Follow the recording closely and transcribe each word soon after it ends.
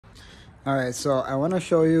All right, so I want to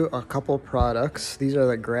show you a couple products. These are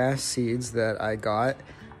the grass seeds that I got.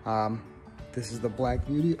 This is the Black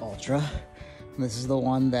Beauty Ultra. This is the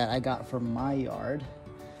one that I got from my yard.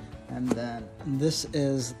 And then this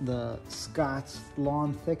is the Scott's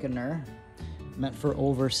Lawn Thickener, meant for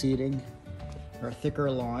overseeding or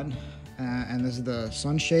thicker lawn. And this is the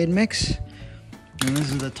Sunshade Mix. And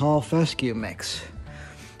this is the Tall Fescue Mix.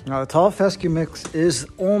 Now the Tall Fescue Mix is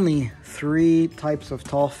only 3 types of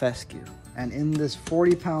Tall Fescue. And in this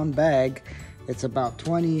 40-pound bag, it's about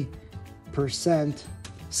 20%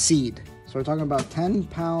 seed. So we're talking about 10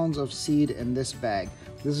 pounds of seed in this bag.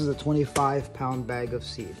 This is a 25-pound bag of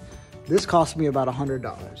seed. This cost me about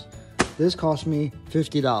 $100. This cost me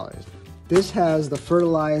 $50. This has the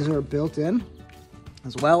fertilizer built in,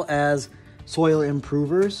 as well as soil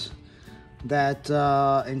improvers that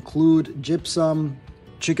include gypsum,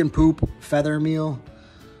 chicken poop, feather meal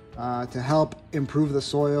to help improve the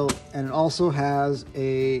soil. And it also has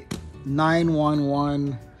a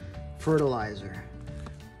 911 fertilizer,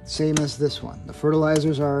 same as this one. The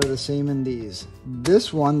fertilizers are the same in these.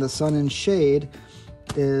 This one, the Sun and Shade,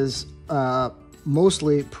 is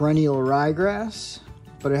mostly Perennial Rye Grass,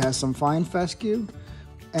 but it has some fine fescue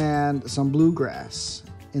and some bluegrass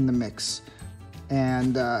in the mix.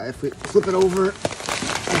 And if we flip it over,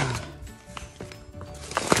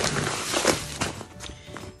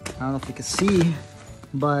 I don't know if you can see,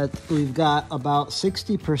 but we've got about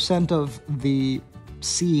 60% of the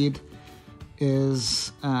seed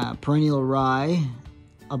is perennial rye,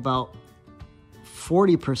 about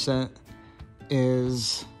 40%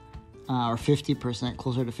 is, or 50%,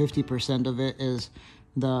 closer to 50% of it is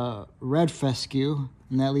the Red Fescue,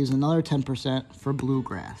 and that leaves another 10% for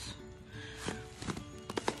bluegrass.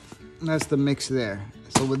 And that's the mix there.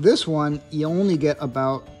 So with this one, you only get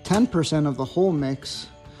about 10% of the whole mix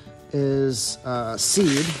is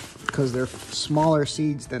seed, because they're smaller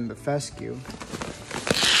seeds than the fescue.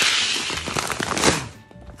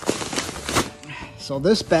 So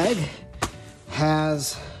this bag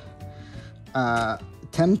has 5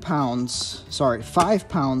 pounds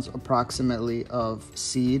approximately of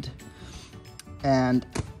seed, and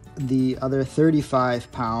the other 35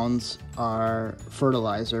 pounds are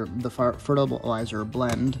fertilizer, the fertilizer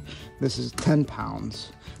blend. This is 10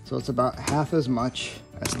 pounds, so it's about half as much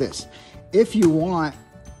as this. If you want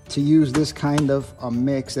to use this kind of a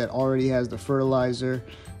mix that already has the fertilizer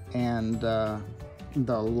and the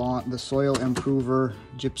soil improver,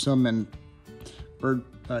 gypsum and bird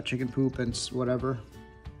chicken poop and whatever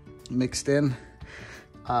mixed in,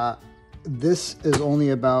 this is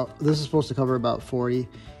supposed to cover about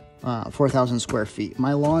 4,000 square feet.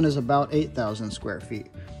 My lawn is about 8,000 square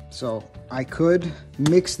feet, so I could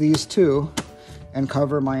mix these two and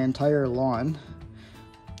cover my entire lawn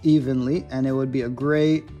evenly, and it would be a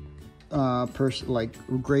great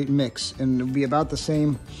great mix, and it would be about the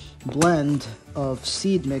same blend of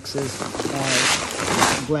seed mixes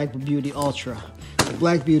as Black Beauty Ultra. The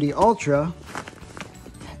Black Beauty Ultra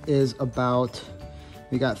is about,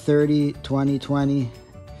 we got 30, 20, 20,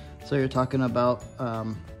 so you're talking about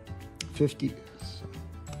 50,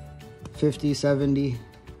 70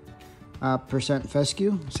 percent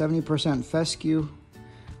fescue, 70% fescue,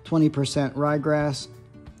 20% ryegrass,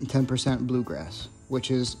 and 10% bluegrass, which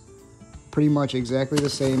is pretty much exactly the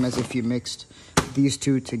same as if you mixed these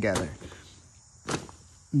two together.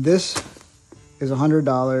 This is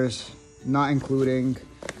 $100, not including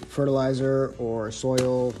fertilizer or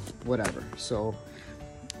soil, whatever. So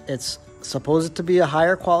it's supposed to be a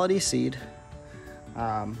higher quality seed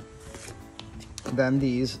than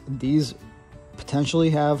these. These potentially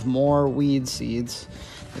have more weed seeds.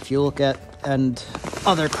 If you look at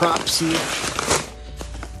other crop seed,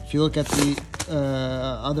 if you look at the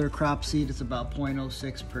other crop seed, it's about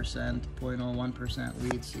 0.06%, 0.01%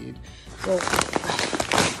 weed seed. So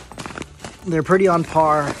they're pretty on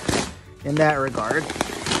par in that regard.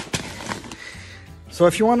 So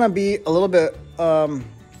if you want to be a little bit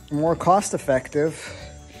more cost effective,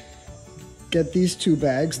 get these 2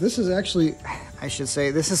 bags. This is actually, I should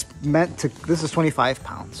say, this is 25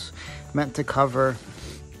 pounds, meant to cover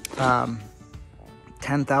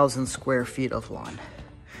 10,000 square feet of lawn.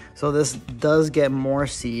 So this does get more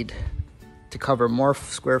seed to cover more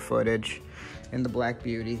square footage in the Black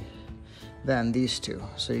Beauty than these two.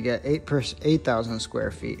 So you get 8,000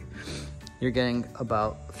 square feet. You're getting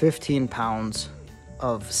about 15 pounds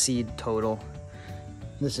of seed total.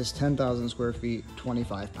 This is 10,000 square feet,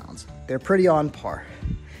 25 pounds. They're pretty on par.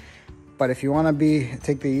 But if you want to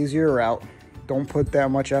take the easier route, don't put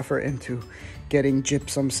that much effort into getting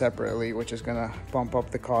gypsum separately, which is gonna bump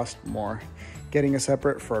up the cost more. Getting a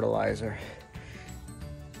separate fertilizer.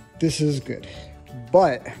 this is good.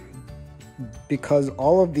 But because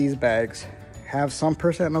all of these bags have some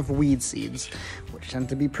percent of weed seeds, which tend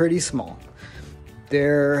to be pretty small,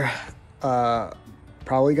 they're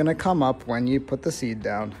probably gonna come up when you put the seed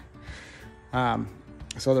down.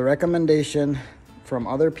 So the recommendation from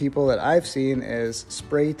other people that I've seen is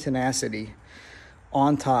spray tenacity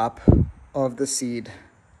on top of the seed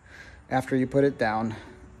after you put it down,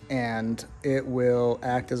 and it will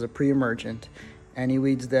act as a pre-emergent. Any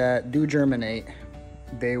weeds that do germinate,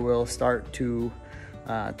 they will start to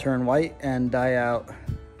turn white and die out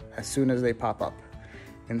as soon as they pop up,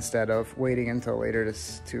 instead of waiting until later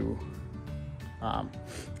to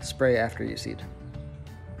spray after you seed.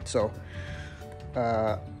 So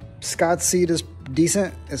Scott's seed is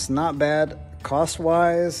decent. It's not bad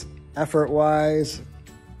cost-wise, effort-wise.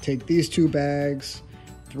 Take these 2 bags,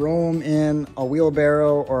 throw them in a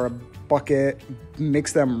wheelbarrow or a bucket,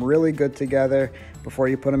 mix them really good together before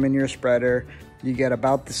you put them in your spreader. You get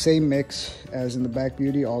about the same mix as in the Black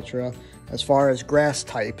Beauty Ultra as far as grass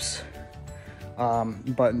types,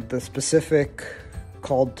 but the specific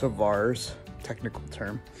cultivars, technical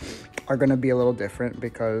term, are going to be a little different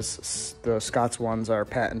because the Scott's ones are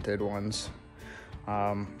patented ones,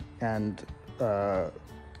 and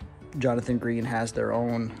Jonathan Green has their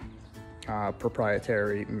own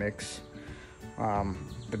proprietary mix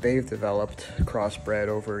that they've developed, crossbred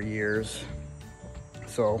over years.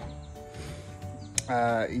 So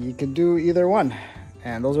you could do either one,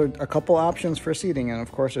 and those are a couple options for seeding. And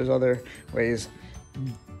of course there's other ways.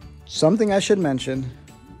 Something I should mention,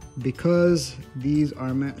 because these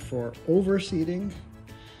are meant for overseeding,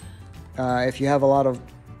 if you have a lot of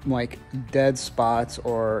like dead spots,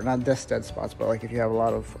 or not just dead spots, but like if you have a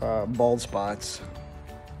lot of bald spots,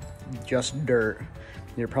 just dirt,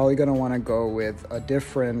 you're probably going to want to go with a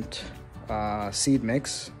different seed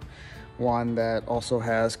mix, one that also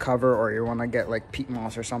has cover, or you want to get like peat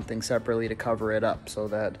moss or something separately to cover it up so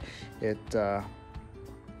that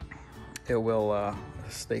it will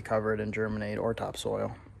stay covered and germinate, or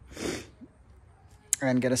topsoil.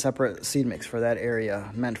 And get a separate seed mix for that area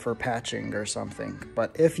meant for patching or something.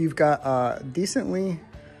 But if you've got a decently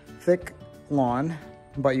thick lawn,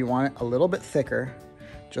 but you want it a little bit thicker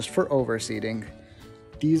just for overseeding,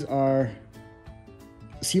 these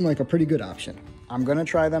seem like a pretty good option. I'm gonna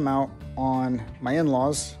try them out on my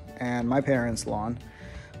in-laws and my parents' lawn,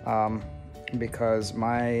 because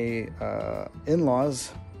my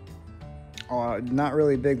in-laws are not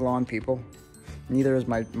really big lawn people. Neither is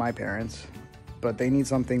my parents, but they need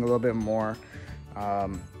something a little bit more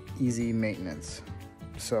easy maintenance.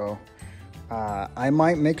 So I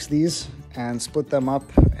might mix these and split them up,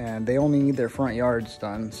 and they only need their front yards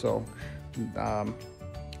done, so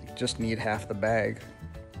just need half the bag,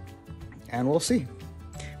 and we'll see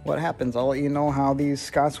what happens. I'll let you know how these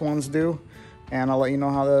Scott's ones do, and I'll let you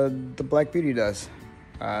know how the Black Beauty does.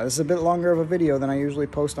 This is a bit longer of a video than I usually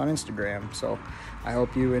post on Instagram, so I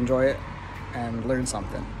hope you enjoy it and learn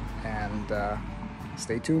something, and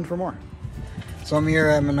stay tuned for more. So I'm here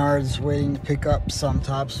at Menards waiting to pick up some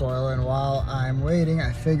topsoil, and while I'm waiting,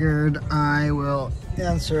 I figured I will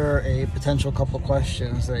answer a potential couple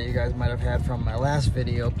questions that you guys might have had from my last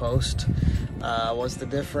video post. What's the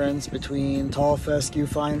difference between Tall Fescue,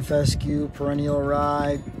 Fine Fescue, Perennial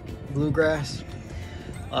Rye, Bluegrass?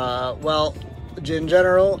 Well, in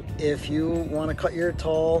general, if you want to cut your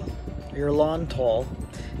lawn tall,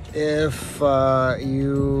 if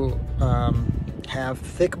you have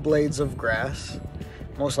thick blades of grass,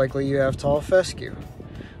 most likely you have Tall Fescue.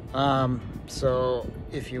 So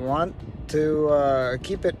if you want to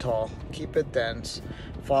keep it tall, keep it dense,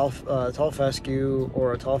 Tall Fescue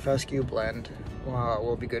or a Tall Fescue blend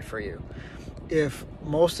will be good for you. If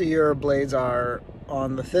most of your blades are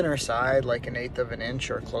on the thinner side, like 1/8 of an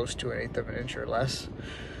inch or close to 1/8 of an inch or less,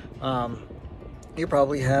 you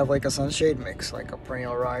probably have like a sunshade mix, like a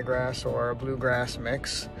Perennial Rye Grass or a Bluegrass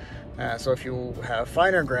mix. So if you have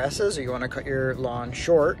finer grasses, or you want to cut your lawn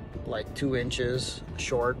short, like 2 inches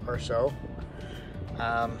short or so,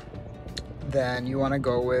 then you want to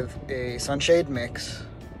go with a sunshade mix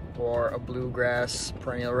or a Bluegrass,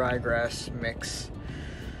 Perennial Rye Grass mix.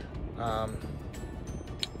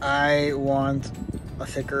 I want a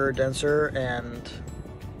thicker, denser and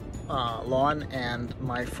lawn, and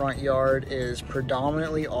my front yard is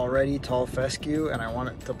predominantly already Tall Fescue, and I want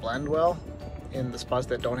it to blend well in the spots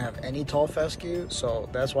that don't have any Tall Fescue. So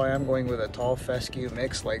that's why I'm going with a Tall Fescue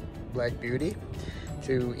mix like Black Beauty,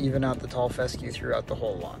 to even out the Tall Fescue throughout the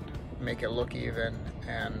whole lawn, make it look even,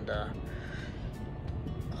 and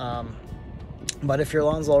But if your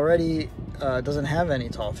lawn's already doesn't have any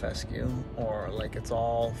tall fescue, or like it's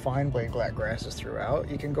all fine blade grasses throughout,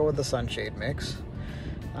 you can go with the sunshade mix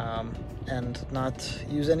and not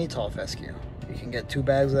use any tall fescue. You can get 2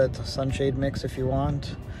 bags of that sunshade mix if you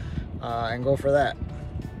want, and go for that.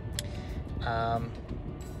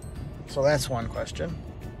 So that's one question.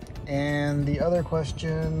 And the other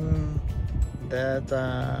question that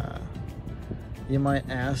you might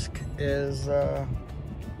ask is,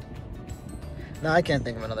 no, I can't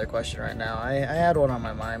think of another question right now. I had one on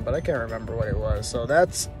my mind, but I can't remember what it was. So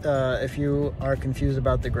that's, if you are confused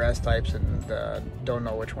about the grass types and don't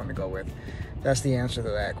know which one to go with, that's the answer to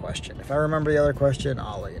that question. If I remember the other question,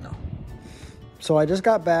 I'll let you know. So I just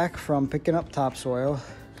got back from picking up topsoil.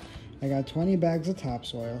 I got 20 bags of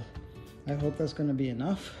topsoil. I hope that's gonna be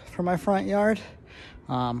enough for my front yard.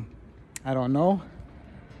 I don't know.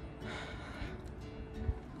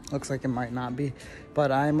 Looks like it might not be,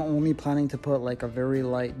 but I'm only planning to put like a very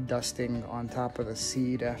light dusting on top of the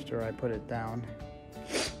seed after I put it down.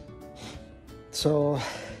 So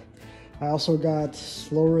I also got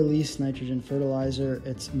slow release nitrogen fertilizer.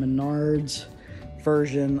 It's Menard's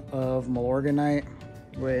version of Milorganite,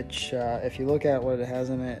 which if you look at what it has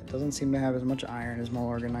in it, it doesn't seem to have as much iron as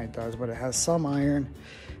Milorganite does, but it has some iron,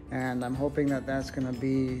 and I'm hoping that that's gonna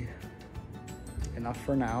be enough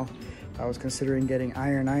for now. I was considering getting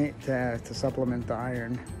ironite to supplement the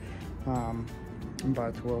iron,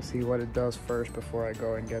 but we'll see what it does first before I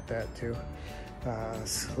go and get that too.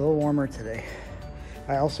 It's a little warmer today.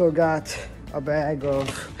 I also got a bag of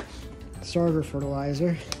starter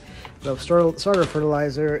fertilizer. The starter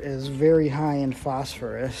fertilizer is very high in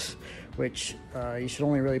phosphorus, which you should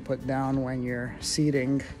only really put down when you're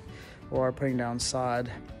seeding or putting down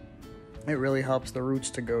sod. It really helps the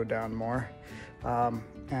roots to go down more.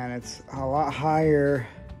 And it's a lot higher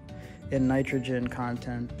in nitrogen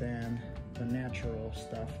content than the natural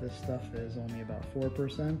stuff. This stuff is only about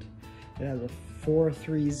 4%. It has a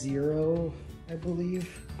 430, I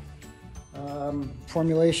believe,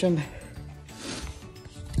 formulation.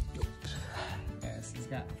 Yes, it's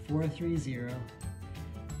got 430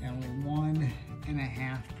 and only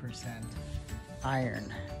 1.5%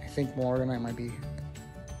 iron. I think Milorganite might be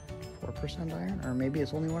 4% iron, or maybe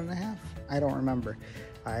it's only 1.5. I don't remember.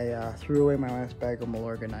 I threw away my last bag of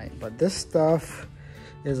Milorganite, but this stuff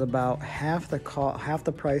is about half the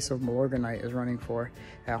price of Milorganite is running for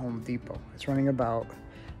at Home Depot. It's running about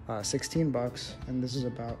 16 bucks, and this is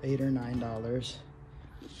about $8 or $9.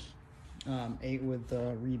 8 with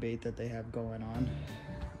the rebate that they have going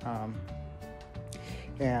on.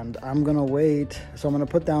 And I'm gonna wait, so I'm gonna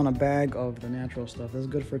put down a bag of the natural stuff. This is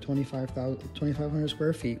good for 2,500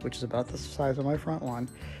 square feet, which is about the size of my front lawn.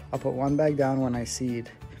 I'll put one bag down when I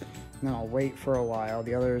seed, and then I'll wait for a while.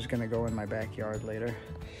 The other is gonna go in my backyard later.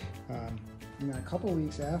 And then a couple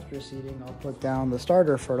weeks after seeding, I'll put down the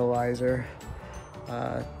starter fertilizer,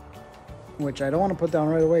 which I don't wanna put down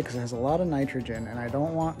right away because it has a lot of nitrogen, and I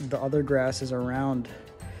don't want the other grasses around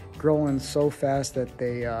growing so fast that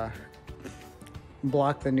they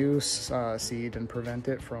block the new seed and prevent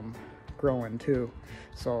it from growing too.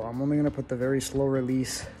 So I'm only gonna put the very slow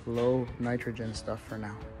release, low nitrogen stuff for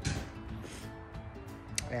now,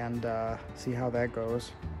 and see how that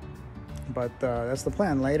goes. But that's the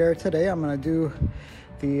plan. Later today, I'm gonna do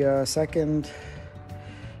the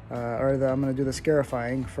I'm gonna do the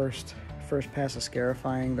scarifying first pass of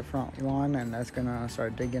scarifying the front lawn, and that's gonna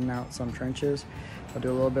start digging out some trenches. I'll do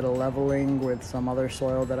a little bit of leveling with some other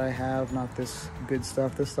soil that I have, not this good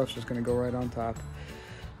stuff. This stuff's just gonna go right on top.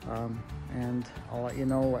 And I'll let you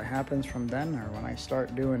know what happens from then, or when I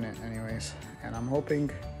start doing it anyways. And I'm hoping,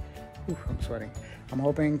 I'm sweating. I'm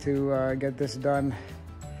hoping to get this done,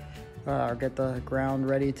 or get the ground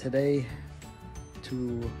ready today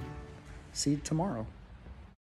to seed tomorrow.